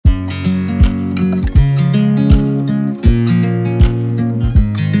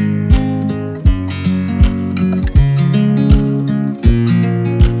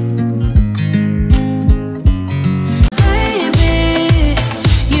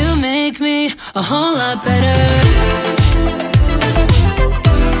a whole lot better.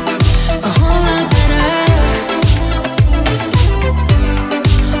 A whole lot better.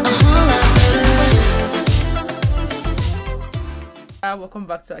 A whole lot better. Welcome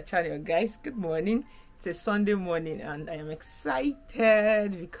back to our channel, guys. Good morning. It's a Sunday morning and I am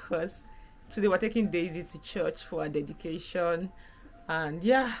excited because today we're taking Daisy to church for her dedication, and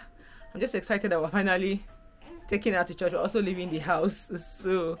yeah, I'm just excited that we're finally taking her to church. We're also leaving the house,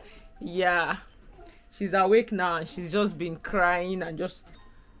 so yeah, she's awake now and she's just been crying and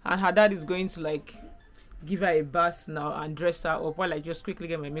her dad is going to like give her a bath now and dress her up while I just quickly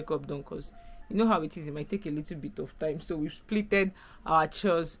get my makeup done, because you know how it is, it might take a little bit of time. So we've splitted our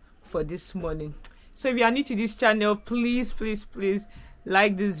chores for this morning. So if you are new to this channel, please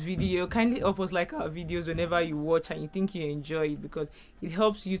like this video. Kindly help us like our videos whenever you watch and you think you enjoy it, because it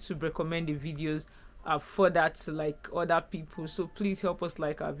helps YouTube recommend the videos further to like other people. So please help us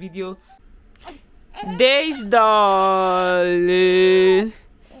like our video. Days darling,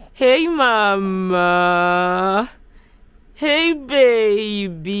 hey mama, hey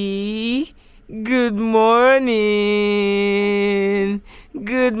baby, good morning,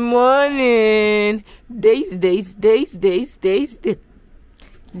 good morning. Days baby,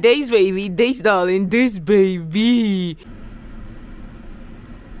 days darling, days baby.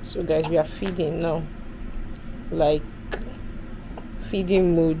 So guys, we are feeding now, like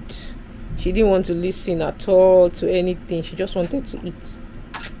feeding mood. She didn't want to listen at all to anything, she just wanted to eat.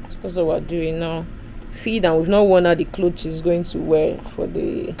 That's what we're doing now, feed. And we've not worn her the clothes she's going to wear for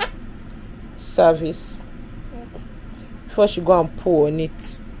the service before she go and pour on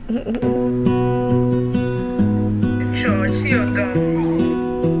it. Church, see your dog.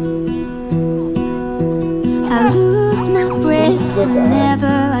 I lose my breath whenever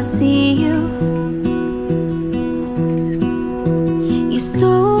I see you. You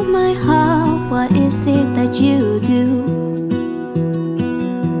stole my heart, what is it that you do?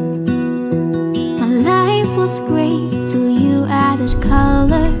 My life was great till you added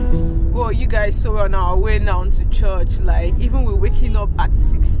colors. Well, you guys, so we're on our way now to church. Like, even we're waking up at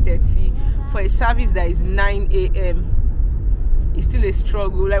 6:30 for a service that is 9 a.m. It's still a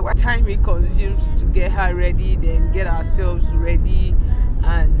struggle, like what time it consumes to get her ready, then get ourselves ready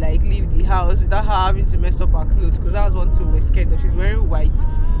and like leave the house without her having to mess up her clothes, because that was one thing we're scared of. She's wearing white,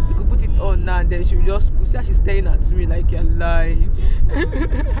 you could put it on now and then she'll just see how she's staring at me like you're lying.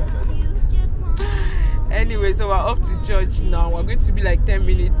 Anyway, so we're off to church now. We're going to be like 10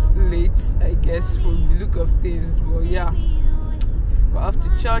 minutes late, I guess, from the look of things, but yeah, we're off to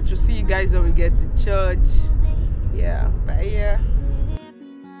church. We'll see you guys when we get to church. Yeah, bye. Yeah.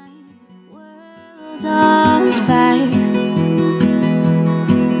 On fire,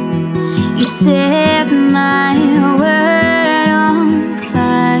 you set my world on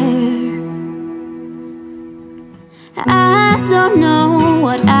fire. I don't know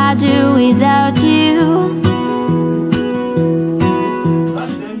what I'd do without you.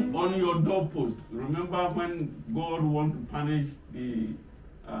 Write them on your doorpost. Remember when God wanted to punish the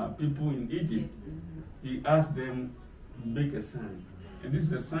people in Egypt? He asked them to make a sign. And this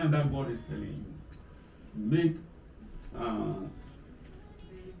is a sign that God is telling you. Make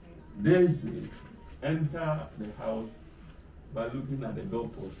Daisy enter the house by looking at the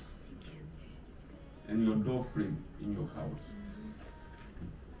doorpost and your door frame in your house.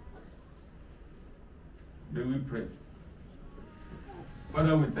 May we pray.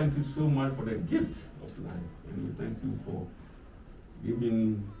 Father, we thank you so much for the gift of life. And we thank you for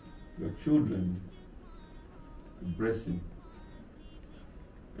giving your children blessing.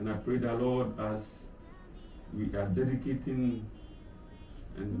 And I pray that, Lord, as we are dedicating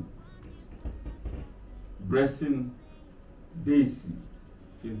and blessing Daisy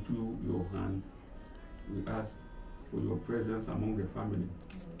into your hand, we ask for your presence among the family.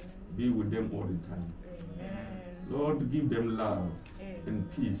 Be with them all the time. Amen. Lord, give them love and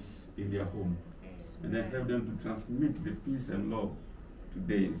peace in their home. And then help them to transmit the peace and love to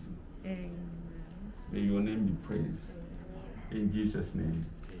Daisy. May your name be praised. In Jesus' name.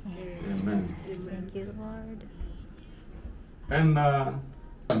 Amen. Thank you, Lord. And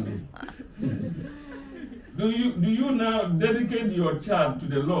do you now dedicate your child to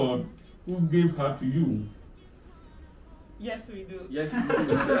the Lord who gave her to you? Yes, we do. Yes, you do.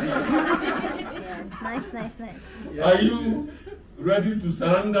 Yes, nice. Yeah. Are you ready to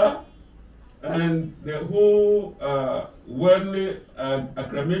surrender and the whole worldly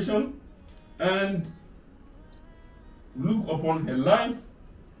acclamation and look upon her life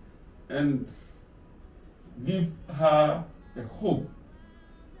and give her a hope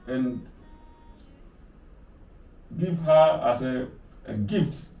and give her as a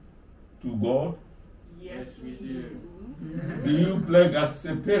gift to God? Yes, we do. Do you pledge as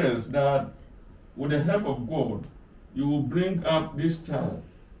a parents that with the help of God, you will bring up this child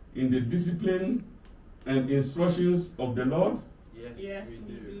in the discipline and instructions of the Lord? Yes, we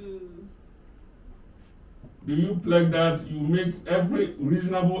do. Do you pledge that you make every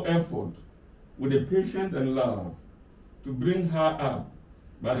reasonable effort with a patience and love to bring her up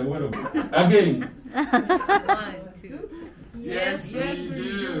by the word of God? Again. 1, 2. Yes, we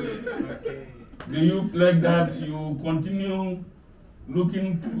do. Okay. Do you pledge that you continue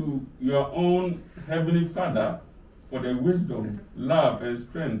looking to your own Heavenly Father for the wisdom, love, and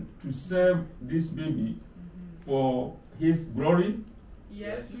strength to serve this baby for His glory?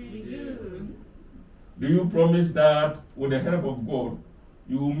 Yes, we do. Do you promise that with the help of God,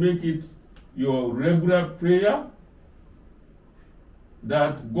 you will make it your regular prayer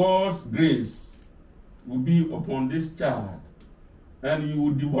that God's grace will be upon this child and you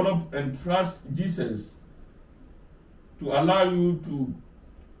will develop and trust Jesus to allow you to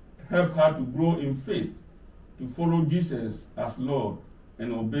help her to grow in faith, to follow Jesus as Lord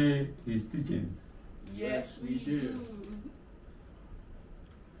and obey His teachings? Yes, we do.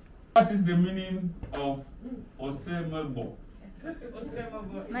 What is the meaning of 𝗲𝗴𝗴𝗴𝗏?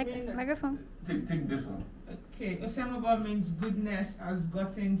 Microphone. Take this one. Okay, 𝗲𝗴𝗴𝗏 means goodness has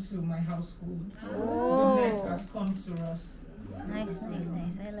gotten to my household. Oh. Goodness has come to us. Nice.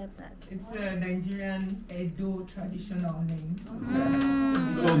 I love that. It's a Nigerian Edo traditional name.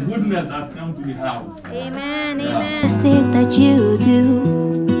 So goodness has come to the house. Amen. Yeah. Amen. Say that you do.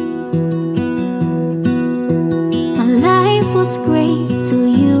 My life was great till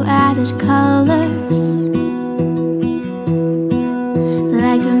you added colors.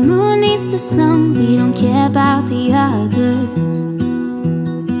 Like the moon needs the sun, we don't care about the others.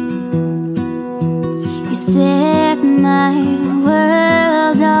 You set my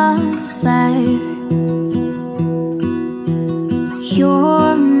world on fire.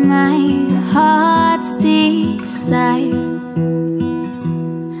 You're my heart's desire.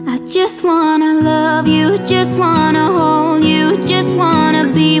 I just wanna love you, just wanna hold you, just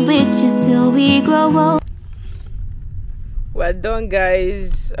wanna be with you till we grow old. We're done,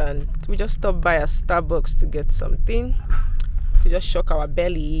 guys, and we just stopped by a Starbucks to get something to just shock our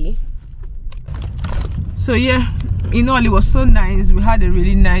belly. So yeah, in all, it was so nice. We had a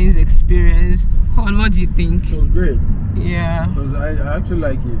really nice experience. Hon, what do you think? It was great. Yeah. Because I actually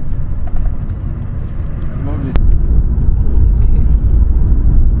like it. I love it. Okay.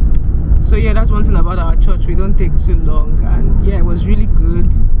 So yeah, that's one thing about our church. We don't take too long, and yeah, it was really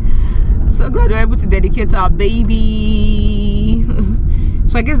good. So glad we were able to dedicate our baby.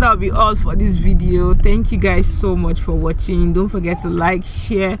 So I guess that'll be all for this video. Thank you guys so much for watching. Don't forget to like,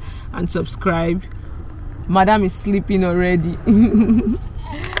 share, and subscribe. Madam is sleeping already.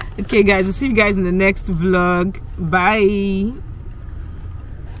 Okay guys, we'll see you guys in the next vlog. Bye.